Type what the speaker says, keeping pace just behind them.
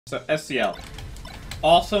So SCL,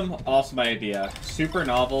 awesome idea, super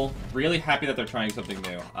novel. Really happy that they're trying something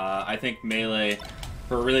new. I think Melee,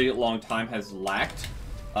 for a really long time, has lacked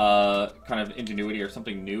kind of ingenuity or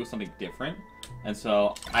something new, something different. And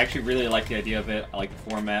so I actually really like the idea of it. I like the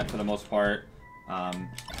format for the most part.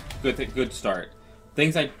 Good start.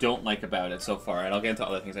 Things I don't like about it so far, and I'll get into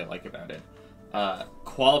other things I like about it.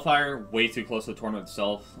 Qualifier, way too close to the tournament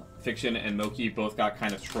itself. Fiction and Moki both got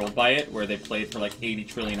kind of trolled by it, where they played for like 80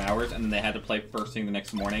 trillion hours, and then they had to play first thing the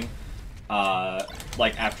next morning,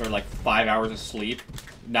 like after like 5 hours of sleep,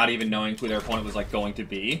 not even knowing who their opponent was like going to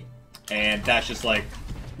be, and that's just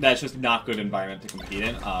not good environment to compete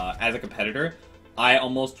in. As a competitor, I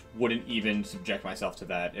almost wouldn't even subject myself to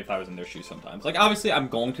that if I was in their shoes sometimes. Like, obviously, I'm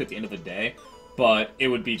going to at the end of the day, but it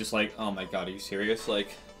would be just like, oh my god, are you serious?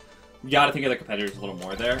 Like, you gotta think of the competitors a little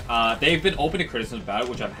more there. They've been open to criticism about it,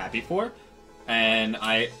 which I'm happy for, and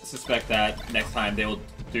I suspect that next time they will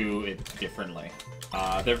do it differently.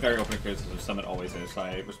 They're very open to criticism, Summit always is, so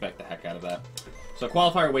I respect the heck out of that. So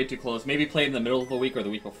qualifier way too close. Maybe play in the middle of the week or the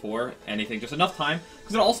week before. Anything, just enough time,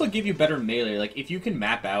 because it'll also give you better melee. Like, if you can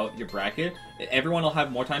map out your bracket, everyone will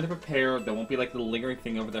have more time to prepare. There won't be like the lingering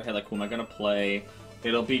thing over their head, like, who am I gonna play?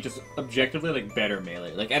 It'll be just objectively, like, better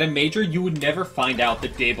melee. Like, at a major, you would never find out the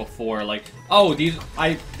day before, like, oh,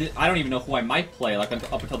 I don't even know who I might play, like,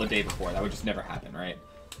 up until the day before. That would just never happen, right?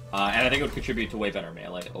 And I think it would contribute to way better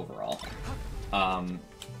melee overall.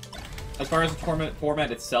 As far as the tournament format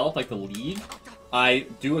itself, like the league, I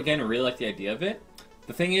do, again, really like the idea of it.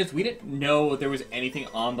 The thing is, we didn't know there was anything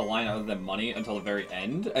on the line other than money until the very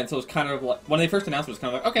end, and so it's kind of like, when they first announced it, it was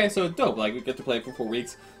kind of like, okay, so dope, like, we get to play for 4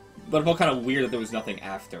 weeks. But it felt kind of weird that there was nothing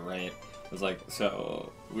after, right? It was like,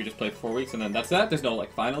 so we just played for 4 weeks and then that's that? There's no,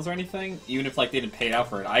 like, finals or anything? Even if, like, they didn't pay out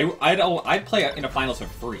for it. I'd play in a finals for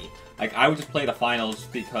free. Like, I would just play the finals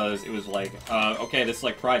because it was like, okay, this is,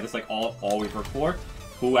 like, prize. This is, like, all we've worked for.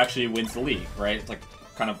 Who actually wins the league, right? It's, like,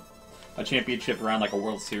 kind of a championship around, like, a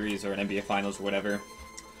World Series or an NBA Finals or whatever.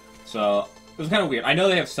 So, it was kind of weird. I know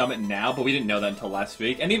they have Summit now, but we didn't know that until last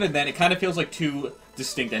week. And even then, it kind of feels like two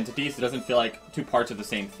distinct entities. It doesn't feel like two parts of the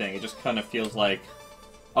same thing. It just kind of feels like,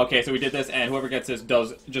 okay, so we did this, and whoever gets this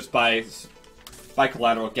does, just by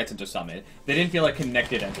collateral, gets into Summit. They didn't feel like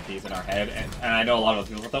connected entities in our head, and I know a lot of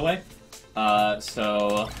people felt that way.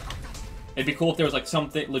 So, it'd be cool if there was, like,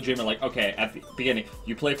 something legitimate, like, okay, at the beginning,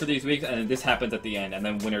 you play for these weeks, and then this happens at the end, and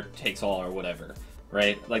then winner takes all, or whatever,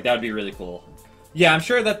 right? Like, that would be really cool. Yeah, I'm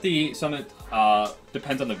sure that the Summit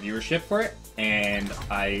depends on the viewership for it, and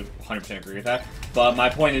I 100% agree with that. But my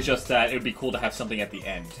point is just that it would be cool to have something at the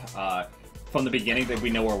end, from the beginning, that we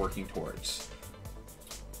know we're working towards.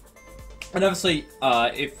 And obviously,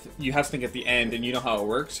 if you have something at the end and you know how it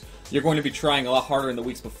works, you're going to be trying a lot harder in the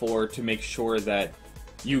weeks before to make sure that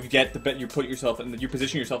you get you put yourself in, you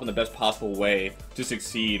position yourself in the best possible way to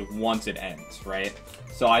succeed once it ends, right?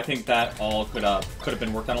 So I think that all could have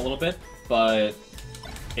been worked on a little bit, but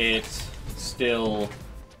it still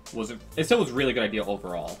was a really good idea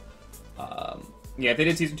overall. Yeah, they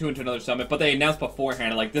did Season 2 into another Summit, but they announced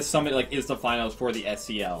beforehand, like, this Summit, like, is the finals for the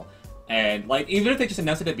SCL. And, like, even if they just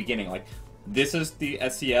announced it at the beginning, like, this is the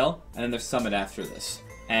SCL, and then there's Summit after this.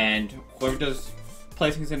 And whoever does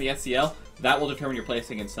placings in the SCL, that will determine your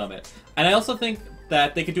placing in Summit. And I also think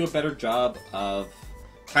that they could do a better job of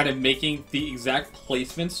kind of making the exact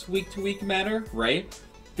placements week to week matter, right?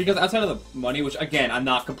 Because outside of the money, which, again, I'm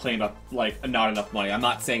not complaining about, like, not enough money. I'm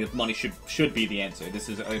not saying that money should be the answer. This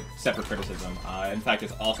is a separate criticism. In fact,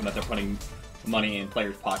 it's awesome that they're putting money in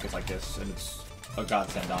players' pockets like this, and it's a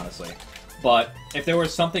godsend, honestly. But if there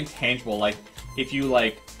was something tangible, like, if you,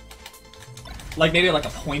 like maybe, like, a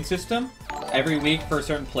point system, every week for a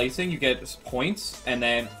certain placing, you get points, and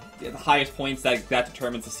then the highest points, that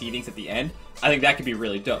determines the seedings at the end, I think that could be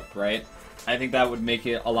really dope, right? I think that would make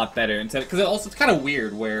it a lot better. Instead, because it's kind of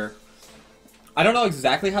weird where I don't know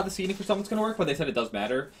exactly how the seeding for someone's going to work, but they said it does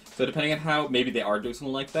matter. So depending on how, maybe they are doing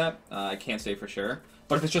something like that. I can't say for sure.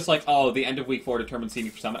 But if it's just like, oh, the end of week 4 determines seeding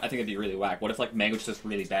for Summit, I think it'd be really whack. What if, like, Mango's just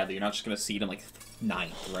really badly? You're not just going to seed in, like,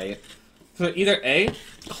 9th, right? So either A,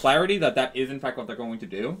 clarity that is in fact what they're going to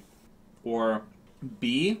do, or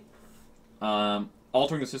B,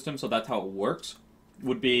 altering the system so that's how it works,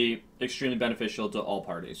 would be extremely beneficial to all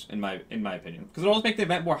parties, in my opinion. Because it'll always make the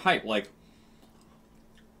event more hype. Like,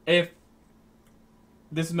 if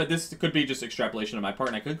this could be just extrapolation on my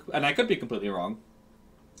part, and I could be completely wrong,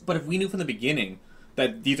 but if we knew from the beginning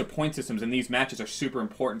that these are point systems and these matches are super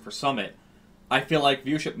important for Summit, I feel like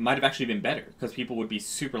viewership might have actually been better, because people would be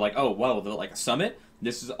super like, oh, well, like a Summit,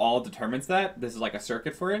 this is all determines that. This is like a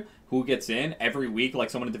circuit for it. Who gets in every week? Like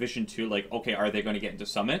someone in Division 2, like, okay, are they going to get into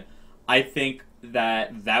Summit? I think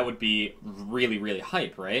that would be really, really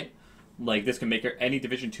hype, right? Like, this can make any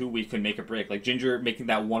Division 2 week could make a break. Like, Ginger making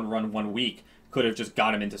that one run 1 week could have just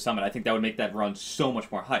got him into Summit. I think that would make that run so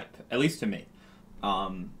much more hype, at least to me.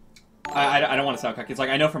 I don't want to sound cocky. It's like,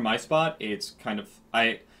 I know from my spot, it's kind of...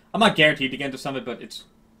 I'm not guaranteed to get into Summit, but it's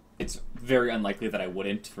very unlikely that I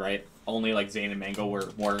wouldn't, right? Only, like, Zane and Mango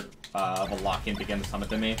were more of a lock-in to get into Summit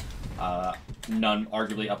than me. None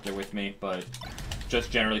arguably up there with me, but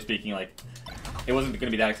just generally speaking, like... It wasn't going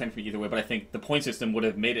to be that exciting for me either way, but I think the point system would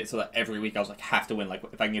have made it so that every week I was like, have to win. Like,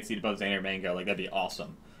 if I can get seated above Zane or Mango, like, that'd be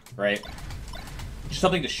awesome, right? Just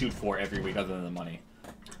something to shoot for every week other than the money.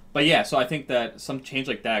 But yeah, so I think that some change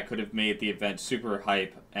like that could have made the event super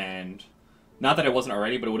hype, and not that it wasn't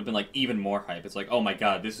already, but it would have been, like, even more hype. It's like, oh my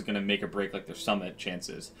god, this is going to make or break, like, their Summit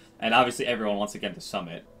chances. And obviously everyone wants to get into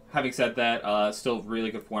Summit. Having said that, still really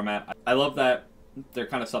good format. I love that they're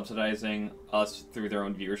kind of subsidizing us through their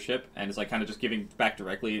own viewership, and it's like kind of just giving back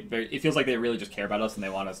directly. It feels like they really just care about us and they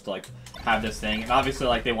want us to like have this thing. And obviously,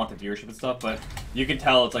 like, they want the viewership and stuff, but you can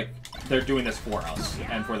tell it's like they're doing this for us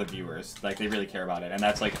and for the viewers. Like, they really care about it, and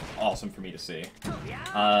that's like awesome for me to see.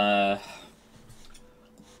 I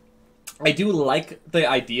do like the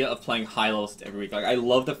idea of playing high levels every week. Like, I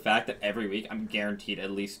love the fact that every week I'm guaranteed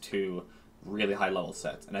at least 2 really high level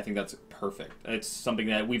sets, and I think that's perfect. It's something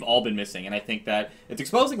that we've all been missing, and I think that it's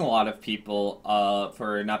exposing a lot of people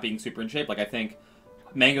for not being super in shape. Like, I think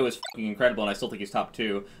Mango is fucking incredible, and I still think he's top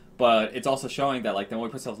 2, but it's also showing that, like, the more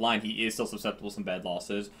he puts himself line, he is still susceptible to some bad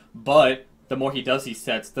losses, but the more he does these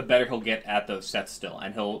sets, the better he'll get at those sets still,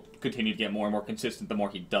 and he'll continue to get more and more consistent the more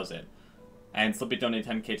he does it. And Slippy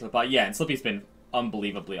donated 10k to the bot. Yeah, and Slippy's been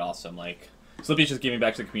unbelievably awesome. Like, Slippy's just giving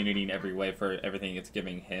back to the community in every way for everything it's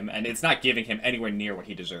giving him, and it's not giving him anywhere near what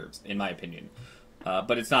he deserves, in my opinion.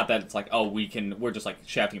 But it's not that it's like, oh, we're just like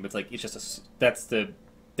shafting him. It's like, it's just that's the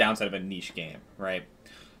downside of a niche game, right?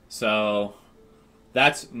 So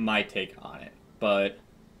that's my take on it. But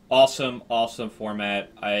awesome, awesome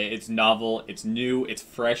format. It's novel, it's new, it's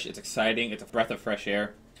fresh, it's exciting, it's a breath of fresh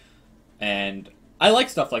air, and I like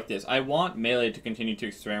stuff like this. I want Melee to continue to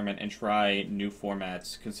experiment and try new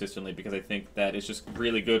formats consistently, because I think that it's just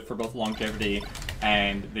really good for both longevity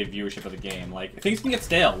and the viewership of the game. Like, things can get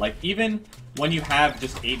stale. Like, even when you have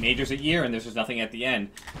just 8 majors a year and there's just nothing at the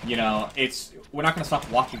end, you know, we're not going to stop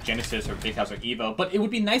watching Genesis or Big House or EVO, but it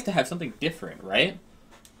would be nice to have something different, right?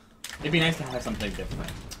 It'd be nice to have something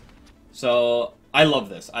different. So I love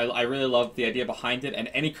this. I really love the idea behind it, and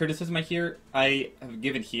any criticism I have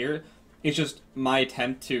given here, it's just my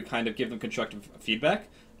attempt to kind of give them constructive feedback,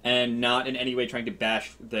 and not in any way trying to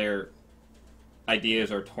bash their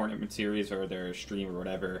ideas or tournament series or their stream or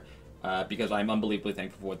whatever, because I'm unbelievably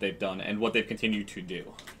thankful for what they've done and what they've continued to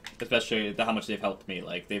do, especially how much they've helped me.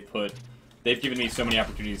 Like, they've given me so many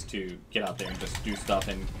opportunities to get out there and just do stuff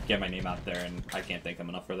and get my name out there, and I can't thank them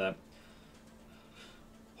enough for that.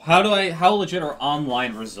 How legit are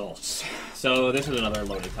online results? So this is another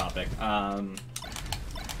loaded topic.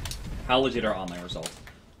 How legit are online results?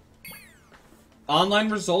 Online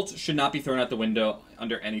results should not be thrown out the window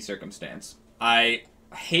under any circumstance. I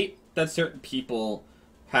hate that certain people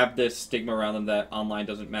have this stigma around them that online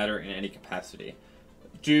doesn't matter in any capacity.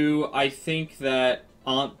 Do I think that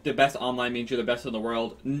the best online means you're the best in the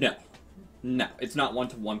world? No. No, it's not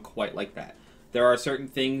one-to-one quite like that. There are certain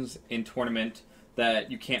things in tournament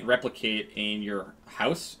that you can't replicate in your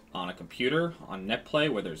house, on a computer, on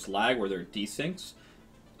netplay, where there's lag, where there are desyncs.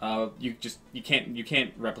 You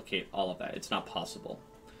can't replicate all of that. It's not possible.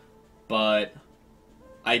 But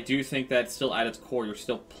I do think that still at its core, you're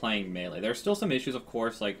still playing Melee. There are still some issues, of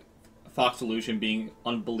course, like Fox Illusion being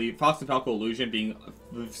Fox and Falco Illusion being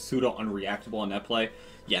pseudo unreactable on netplay.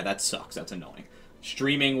 Yeah, that sucks. That's annoying.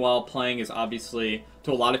 Streaming while playing is obviously,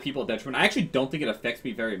 to a lot of people, a detriment. I actually don't think it affects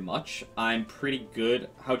me very much. I'm pretty good.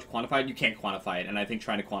 How to quantify it? You can't quantify it, and I think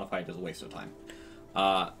trying to quantify it is a waste of time.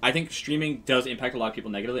 I think streaming does impact a lot of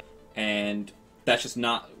people negatively, and that's just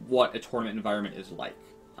not what a tournament environment is like.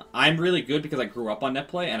 I'm really good because I grew up on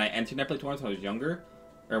netplay, and I entered netplay tournaments when I was younger,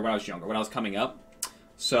 when I was coming up.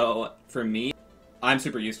 So, for me, I'm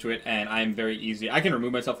super used to it, and I'm very easy. I can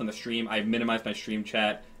remove myself from the stream, I minimize my stream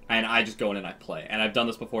chat, and I just go in and I play. And I've done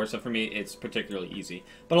this before, so for me, it's particularly easy.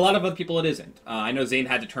 But a lot of other people, it isn't. I know Zane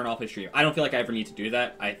had to turn off his stream. I don't feel like I ever need to do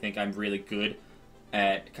that. I think I'm really good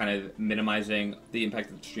at kind of minimizing the impact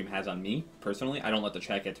that the stream has on me, personally. I don't let the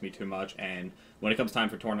chat get to me too much, and when it comes time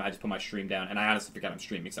for tournament, I just put my stream down, and I honestly forget I'm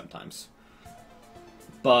streaming sometimes.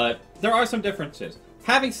 But there are some differences.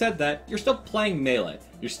 Having said that, you're still playing Melee.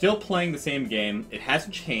 You're still playing the same game. It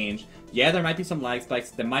hasn't changed. Yeah, there might be some lag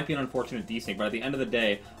spikes. There might be an unfortunate desync, but at the end of the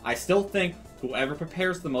day, I still think whoever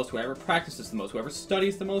prepares the most, whoever practices the most, whoever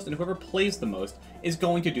studies the most, and whoever plays the most is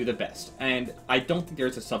going to do the best. And I don't think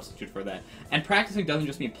there's a substitute for that. And practicing doesn't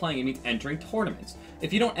just mean playing, it means entering tournaments.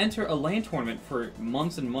 If you don't enter a LAN tournament for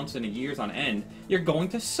months and months and years on end, you're going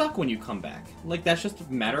to suck when you come back. Like, that's just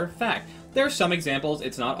a matter of fact. There are some examples,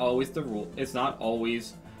 it's not always the rule, it's not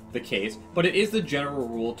always the case, but it is the general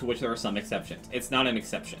rule to which there are some exceptions. It's not an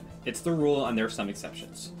exception. It's the rule, and there are some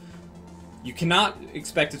exceptions. You cannot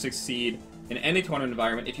expect to succeed in any tournament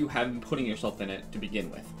environment if you haven't been putting yourself in it to begin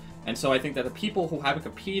with. And so I think that the people who haven't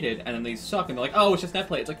competed and then they suck and they're like, oh, it's just net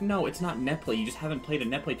play. It's like, no, it's not net play. You just haven't played a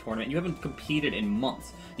net play tournament. You haven't competed in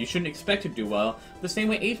months. You shouldn't expect to do well. The same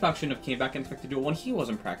way HBox shouldn't have came back and expected to do it when he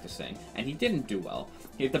wasn't practicing. And he didn't do well.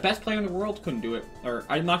 If the best player in the world couldn't do it, or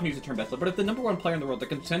I'm not going to use the term best player, but if the #1 player in the world, the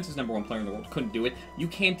consensus #1 player in the world couldn't do it, you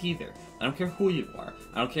can't either. I don't care who you are.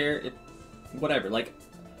 I don't care if, whatever. Like,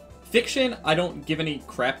 Fiction, I don't give any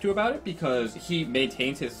crap to about it because he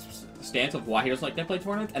maintains his stance of why he doesn't like net play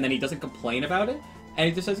tournaments, and then he doesn't complain about it, and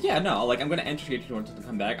he just says, yeah, no, like, I'm going to enter TT tournaments to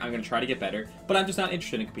come back, I'm going to try to get better, but I'm just not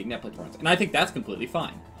interested in competing net play tournaments, and I think that's completely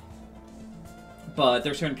fine. But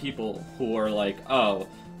there's certain people who are like, oh,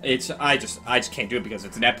 I just can't do it because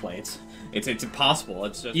it's net play, it's impossible.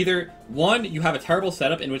 It's just either, one, you have a terrible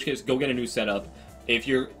setup, in which case, go get a new setup. If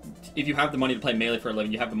you have the money to play Melee for a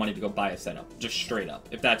living, you have the money to go buy a setup, just straight up,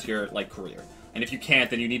 if that's your, like, career. And if you can't,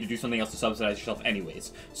 then you need to do something else to subsidize yourself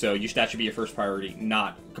anyways. So that should be your first priority,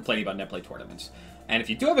 not complaining about net play tournaments. And if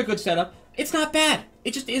you do have a good setup, it's not bad.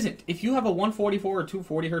 It just isn't. If you have a 144 or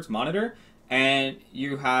 240 hertz monitor, and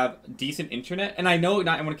you have decent internet, and I know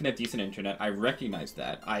not everyone can have decent internet, I recognize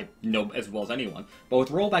that, I know as well as anyone, but with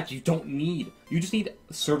rollback, you just need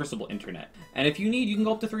serviceable internet. And if you need, you can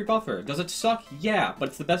go up to 3 buffer. Does it suck? Yeah, but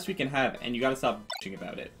it's the best we can have, and you gotta stop bitching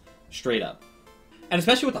about it. Straight up. And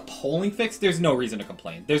especially with the polling fix, there's no reason to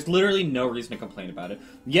complain. There's literally no reason to complain about it.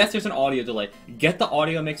 Yes, there's an audio delay. Get the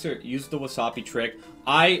audio mixer, use the Wasabi trick.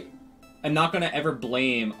 I am not gonna ever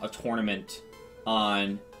blame a tournament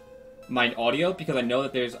on my audio, because I know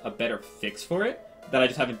that there's a better fix for it that I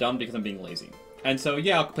just haven't done because I'm being lazy. And so,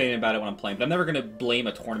 yeah, I'll complain about it when I'm playing, but I'm never going to blame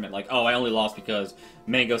a tournament like, oh, I only lost because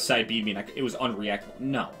Mango's side beat me and it was unreactable.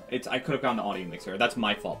 No, I could have gotten the audio mixer. That's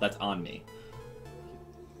my fault. That's on me.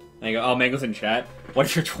 And I go, oh, Mango's in chat? What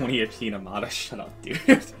if you're 2018 Amada? Shut up, dude.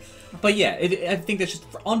 But yeah, I think that's just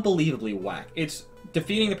unbelievably whack. It's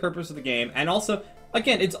defeating the purpose of the game, and also,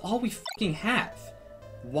 again, it's all we fucking have.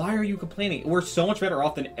 Why are you complaining? We're so much better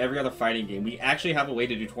off than every other fighting game. We actually have a way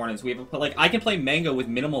to do tournaments. We have like, I can play Mango with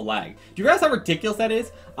minimal lag. Do you realize how ridiculous that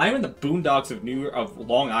is? I'm in the boondocks of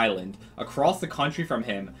Long Island, across the country from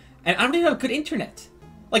him, and I don't even have good internet.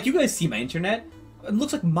 Like, you guys see my internet? It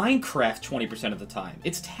looks like Minecraft 20% of the time.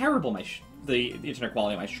 It's terrible, the internet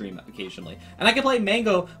quality of my stream occasionally. And I can play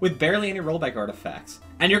Mango with barely any rollback artifacts.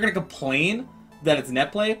 And you're gonna complain that it's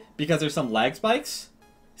net play because there's some lag spikes?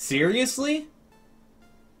 Seriously?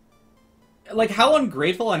 Like, how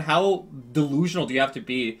ungrateful and how delusional do you have to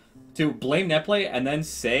be to blame netplay and then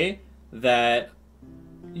say that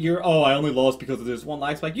oh, I only lost because there's one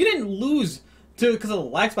lag spike? You didn't lose because of the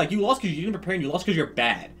lag spike. You lost because you didn't prepare and you lost because you're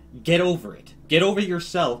bad. Get over it. Get over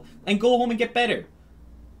yourself and go home and get better.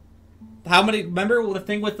 Remember the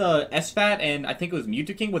thing with SFAT and I think it was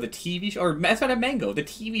Mewtwo King with a TV or SFAT and Mango, the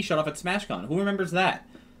TV shut off at SmashCon. Who remembers that?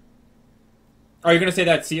 Are you going to say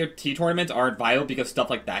that CRT tournaments aren't viable because stuff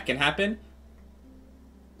like that can happen?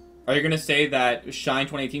 Are you going to say that Shine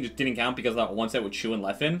 2018 just didn't count because of that one set with Chu and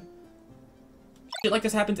Leffen? Shit like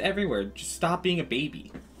this happens everywhere. Just stop being a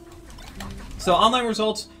baby. So online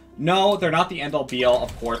results, no, they're not the end-all be-all,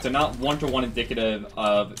 of course. They're not one-to-one indicative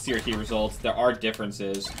of CRT results. There are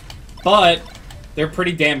differences. But they're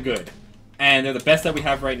pretty damn good. And they're the best that we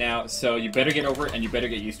have right now, so you better get over it and you better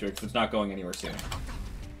get used to it because it's not going anywhere soon.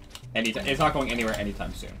 It's not going anywhere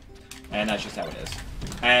anytime soon. And that's just how it is.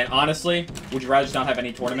 And honestly, would you rather just not have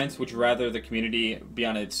any tournaments? Would you rather the community be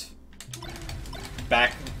on its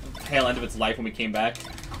tail end of its life when we came back?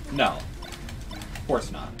 No. Of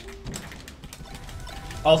course not.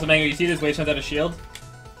 Also, Mango, you see this wave sent out a shield?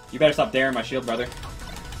 You better stop daring my shield, brother.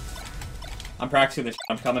 I'm practicing this shit.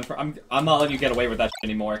 I'm coming for. I'm not letting you get away with that shit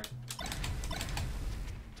anymore.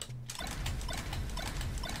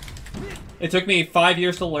 It took me 5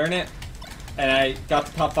 years to learn it. And I got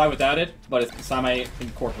to top 5 without it, but it's time I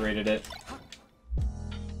incorporated it.